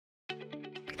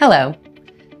Hello.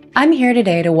 I'm here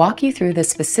today to walk you through the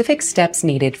specific steps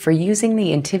needed for using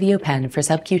the ENTYVIO pen for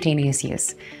subcutaneous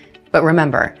use. But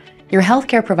remember, your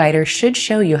healthcare provider should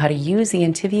show you how to use the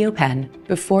ENTYVIO pen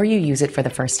before you use it for the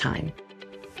first time.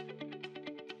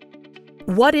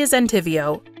 What is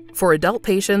ENTYVIO? For adult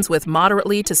patients with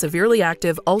moderately to severely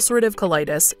active ulcerative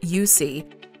colitis,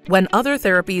 UC, when other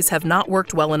therapies have not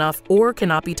worked well enough or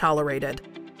cannot be tolerated.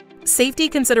 Safety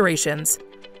considerations.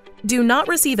 Do not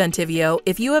receive ENTYVIO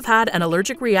if you have had an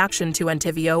allergic reaction to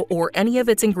ENTYVIO or any of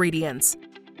its ingredients.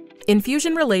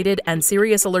 Infusion-related and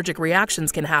serious allergic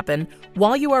reactions can happen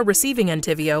while you are receiving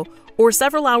ENTYVIO or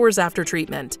several hours after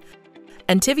treatment.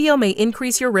 ENTYVIO may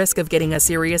increase your risk of getting a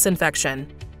serious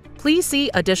infection. Please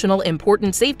see additional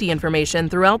important safety information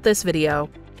throughout this video.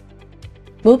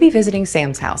 We'll be visiting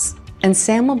Sam's house, and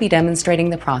Sam will be demonstrating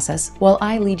the process while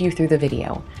I lead you through the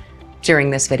video.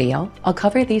 During this video, I'll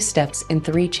cover these steps in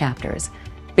 3 chapters,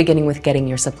 beginning with getting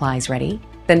your supplies ready,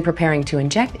 then preparing to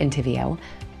inject ENTYVIO,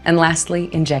 and lastly,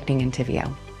 injecting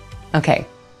ENTYVIO. Okay,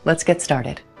 let's get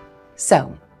started.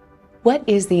 So, what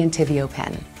is the ENTYVIO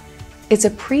pen? It's a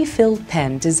pre-filled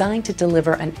pen designed to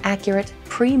deliver an accurate,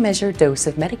 pre-measured dose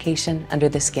of medication under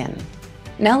the skin.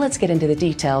 Now let's get into the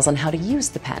details on how to use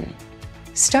the pen.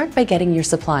 Start by getting your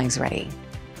supplies ready.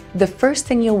 The first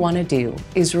thing you'll want to do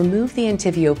is remove the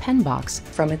ENTYVIO pen box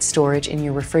from its storage in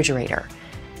your refrigerator.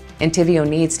 ENTYVIO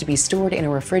needs to be stored in a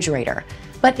refrigerator,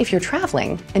 but if you're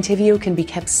traveling, ENTYVIO can be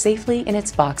kept safely in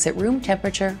its box at room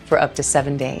temperature for up to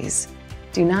 7 days.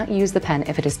 Do not use the pen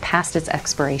if it is past its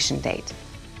expiration date.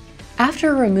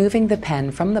 After removing the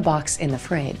pen from the box in the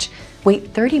fridge, wait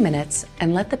 30 minutes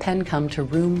and let the pen come to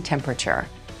room temperature.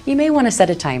 You may want to set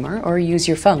a timer or use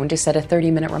your phone to set a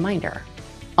 30-minute reminder.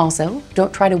 Also,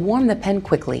 don't try to warm the pen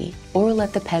quickly or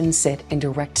let the pen sit in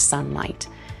direct sunlight.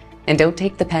 And don't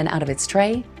take the pen out of its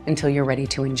tray until you're ready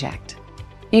to inject.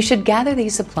 You should gather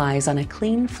these supplies on a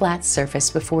clean, flat surface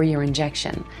before your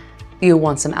injection. You'll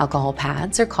want some alcohol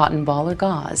pads or cotton ball or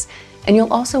gauze, and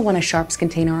you'll also want a sharps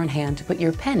container on hand to put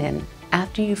your pen in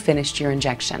after you've finished your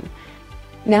injection.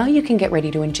 Now you can get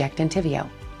ready to inject ENTYVIO.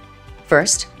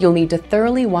 First, you'll need to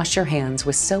thoroughly wash your hands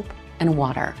with soap and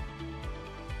water.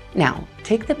 Now,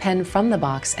 take the pen from the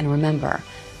box and remember,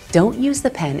 don't use the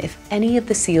pen if any of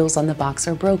the seals on the box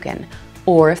are broken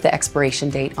or if the expiration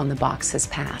date on the box has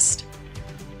passed.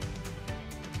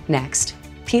 Next,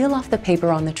 peel off the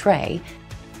paper on the tray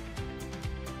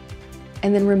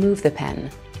and then remove the pen.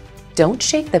 Don't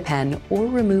shake the pen or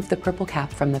remove the purple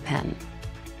cap from the pen.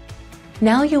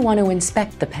 Now you'll want to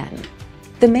inspect the pen.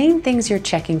 The main things you're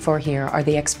checking for here are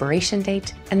the expiration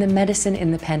date and the medicine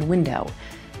in the pen window.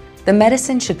 The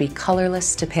medicine should be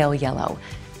colorless to pale yellow,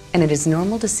 and it is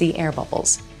normal to see air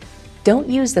bubbles. Don't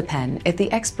use the pen if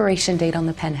the expiration date on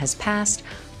the pen has passed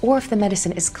or if the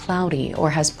medicine is cloudy or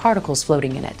has particles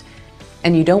floating in it.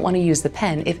 And you don't want to use the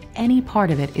pen if any part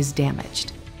of it is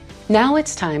damaged. Now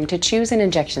it's time to choose an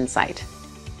injection site.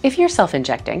 If you're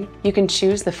self-injecting, you can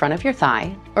choose the front of your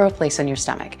thigh or a place on your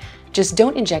stomach. Just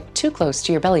don't inject too close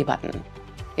to your belly button.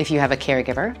 If you have a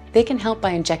caregiver, they can help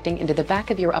by injecting into the back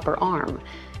of your upper arm.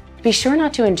 Be sure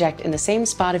not to inject in the same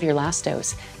spot of your last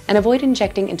dose and avoid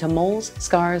injecting into moles,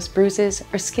 scars, bruises,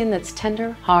 or skin that's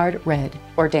tender, hard, red,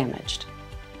 or damaged.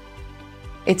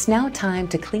 It's now time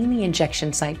to clean the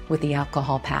injection site with the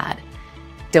alcohol pad.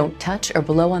 Don't touch or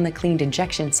blow on the cleaned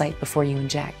injection site before you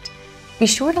inject. Be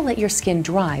sure to let your skin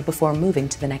dry before moving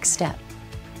to the next step.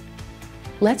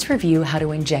 Let's review how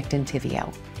to inject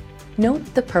ENTYVIO.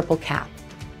 Note the purple cap.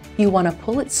 You want to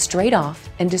pull it straight off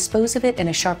and dispose of it in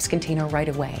a sharps container right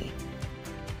away.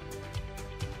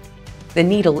 The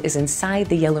needle is inside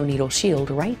the yellow needle shield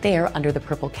right there under the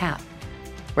purple cap.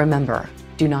 Remember,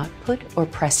 do not put or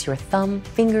press your thumb,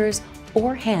 fingers,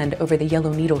 or hand over the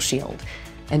yellow needle shield.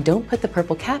 And don't put the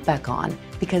purple cap back on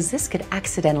because this could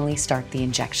accidentally start the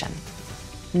injection.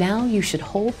 Now you should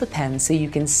hold the pen so you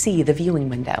can see the viewing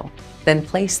window. Then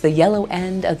place the yellow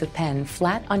end of the pen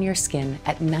flat on your skin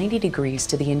at 90 degrees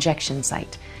to the injection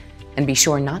site. And be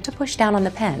sure not to push down on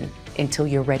the pen until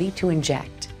you're ready to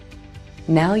inject.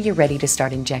 Now you're ready to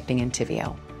start injecting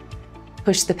ENTYVIO.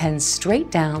 Push the pen straight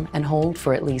down and hold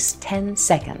for at least 10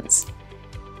 seconds.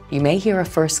 You may hear a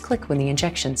first click when the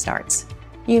injection starts.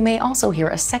 You may also hear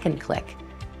a second click.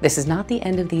 This is not the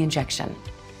end of the injection.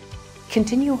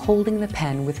 Continue holding the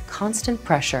pen with constant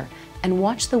pressure and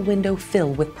watch the window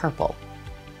fill with purple.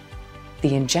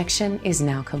 The injection is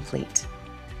now complete.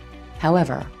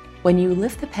 However, when you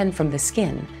lift the pen from the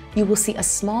skin, you will see a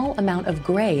small amount of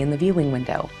gray in the viewing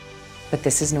window, but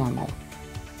this is normal.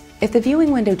 If the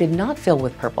viewing window did not fill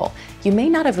with purple, you may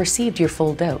not have received your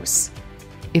full dose.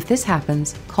 If this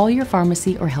happens, call your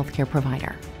pharmacy or healthcare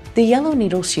provider. The yellow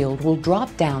needle shield will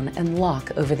drop down and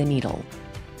lock over the needle.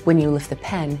 When you lift the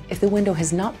pen, if the window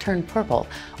has not turned purple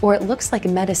or it looks like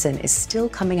medicine is still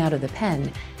coming out of the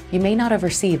pen, you may not have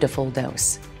received a full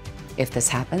dose. If this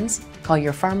happens, call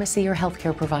your pharmacy or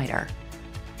healthcare provider.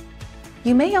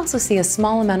 You may also see a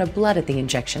small amount of blood at the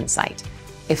injection site.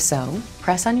 If so,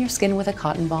 press on your skin with a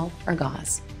cotton ball or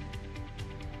gauze.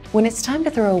 When it's time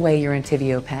to throw away your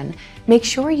ENTYVIO pen, make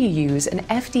sure you use an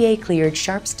FDA-cleared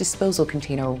sharps disposal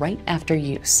container right after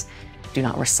use. Do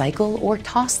not recycle or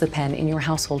toss the pen in your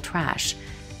household trash.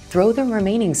 Throw the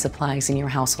remaining supplies in your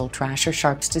household trash or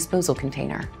sharps disposal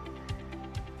container.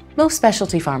 Most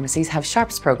specialty pharmacies have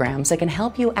sharps programs that can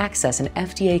help you access an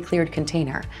FDA-cleared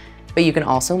container, but you can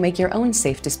also make your own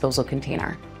safe disposal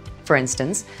container. For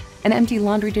instance, an empty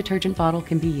laundry detergent bottle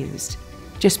can be used.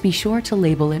 Just be sure to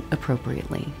label it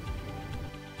appropriately.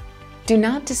 Do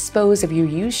not dispose of your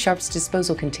used sharps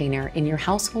disposal container in your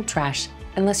household trash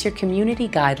unless your community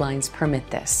guidelines permit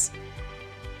this.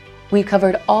 We've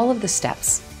covered all of the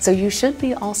steps, so you should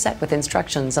be all set with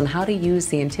instructions on how to use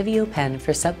the ENTYVIO pen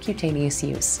for subcutaneous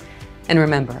use. And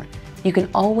remember, you can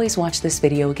always watch this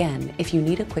video again if you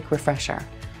need a quick refresher.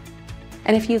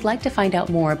 And if you'd like to find out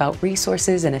more about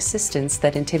resources and assistance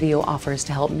that ENTYVIO offers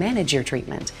to help manage your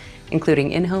treatment,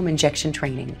 including in-home injection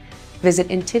training, visit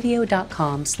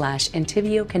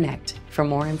entyvio.com/ENTYVIOconnect for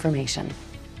more information.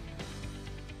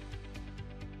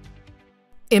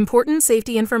 Important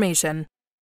safety information.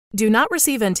 Do not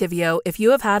receive ENTYVIO if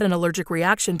you have had an allergic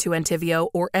reaction to ENTYVIO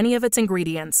or any of its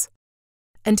ingredients.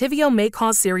 ENTYVIO may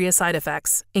cause serious side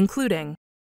effects, including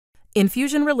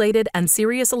infusion-related and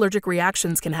serious allergic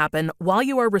reactions can happen while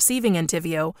you are receiving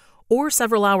ENTYVIO or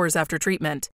several hours after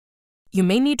treatment. You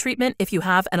may need treatment if you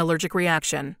have an allergic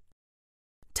reaction.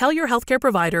 Tell your healthcare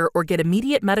provider or get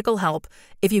immediate medical help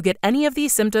if you get any of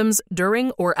these symptoms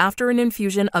during or after an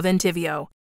infusion of ENTYVIO: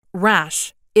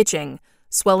 rash, itching,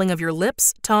 swelling of your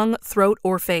lips, tongue, throat,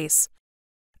 or face,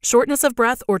 shortness of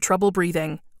breath or trouble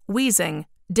breathing, wheezing,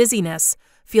 dizziness,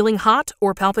 feeling hot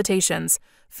or palpitations,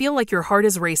 feel like your heart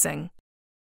is racing.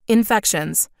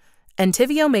 Infections.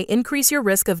 ENTYVIO may increase your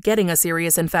risk of getting a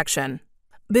serious infection.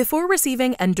 Before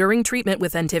receiving and during treatment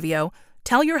with ENTYVIO,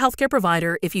 tell your healthcare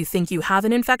provider if you think you have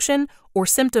an infection or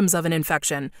symptoms of an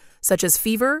infection, such as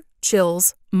fever,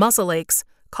 chills, muscle aches,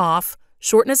 cough,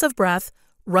 shortness of breath,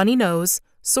 runny nose,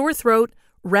 sore throat,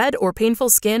 red or painful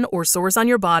skin or sores on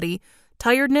your body,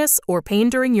 tiredness or pain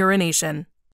during urination.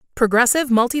 Progressive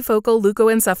multifocal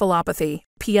leukoencephalopathy,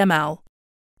 PML.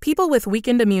 People with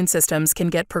weakened immune systems can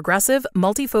get progressive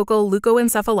multifocal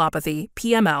leukoencephalopathy,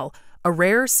 PML, a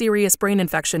rare, serious brain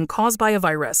infection caused by a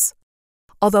virus.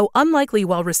 Although unlikely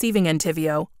while receiving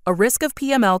ENTYVIO, a risk of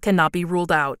PML cannot be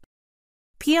ruled out.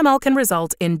 PML can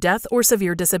result in death or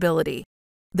severe disability.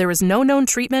 There is no known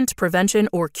treatment, prevention,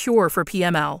 or cure for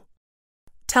PML.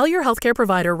 Tell your healthcare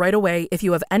provider right away if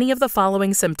you have any of the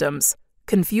following symptoms: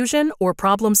 confusion or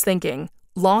problems thinking,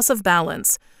 loss of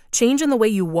balance, change in the way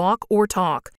you walk or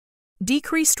talk,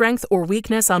 decreased strength or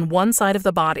weakness on one side of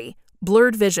the body,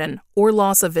 blurred vision, or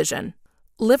loss of vision.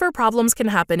 Liver problems can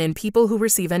happen in people who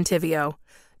receive ENTYVIO.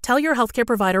 Tell your healthcare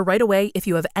provider right away if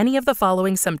you have any of the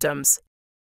following symptoms: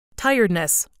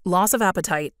 tiredness, loss of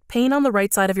appetite, pain on the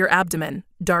right side of your abdomen,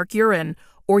 dark urine,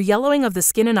 or yellowing of the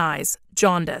skin and eyes,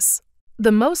 jaundice.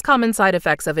 The most common side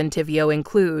effects of ENTYVIO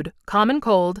include common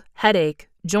cold, headache,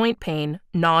 joint pain,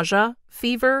 nausea,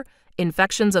 fever,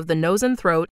 infections of the nose and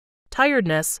throat,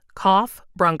 tiredness, cough,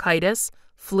 bronchitis,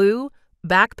 flu,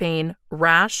 back pain,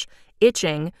 rash,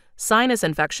 itching, sinus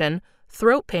infection,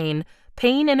 throat pain,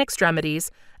 pain in extremities,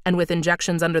 and with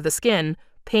injections under the skin,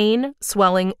 pain,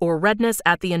 swelling, or redness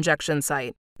at the injection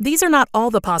site. These are not all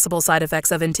the possible side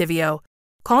effects of ENTYVIO.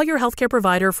 Call your healthcare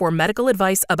provider for medical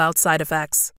advice about side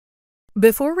effects.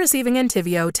 Before receiving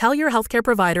ENTYVIO, tell your healthcare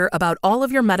provider about all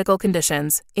of your medical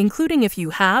conditions, including if you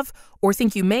have or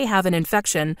think you may have an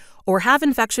infection or have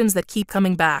infections that keep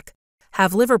coming back,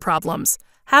 have liver problems,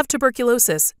 have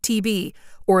tuberculosis, TB,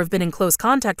 or have been in close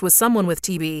contact with someone with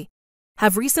TB,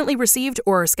 have recently received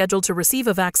or are scheduled to receive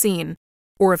a vaccine,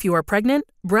 or if you are pregnant,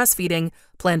 breastfeeding,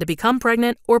 plan to become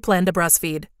pregnant, or plan to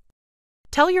breastfeed.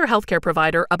 Tell your healthcare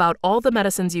provider about all the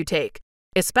medicines you take,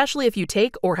 especially if you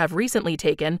take or have recently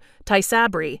taken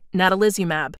Tysabri,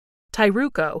 natalizumab,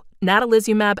 Tyruko,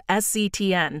 natalizumab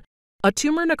SCTN, a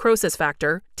tumor necrosis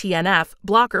factor, TNF,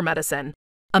 blocker medicine,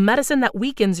 a medicine that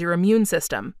weakens your immune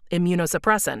system,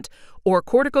 immunosuppressant, or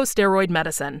corticosteroid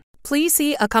medicine. Please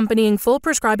see accompanying full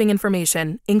prescribing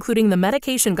information, including the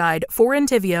medication guide for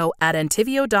ENTYVIO at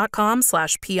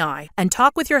entyvio.com/PI, and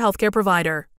talk with your healthcare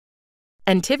provider.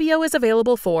 ENTYVIO is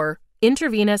available for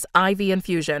Intravenous IV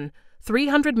infusion,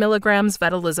 300 mg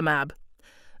vedolizumab.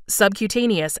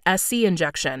 Subcutaneous SC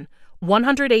injection,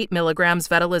 108 mg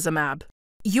vedolizumab.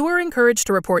 You are encouraged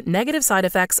to report negative side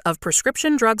effects of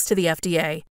prescription drugs to the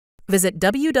FDA. Visit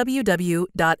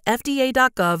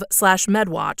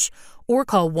www.fda.gov/medwatch or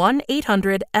call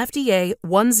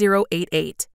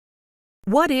 1-800-FDA-1088.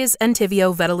 What is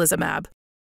ENTYVIO vedolizumab?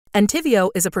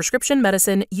 ENTYVIO is a prescription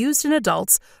medicine used in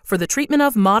adults for the treatment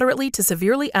of moderately to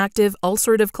severely active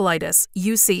ulcerative colitis,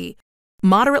 UC,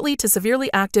 moderately to severely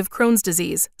active Crohn's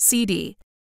disease, CD.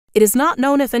 It is not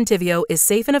known if ENTYVIO is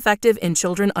safe and effective in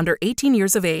children under 18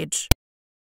 years of age.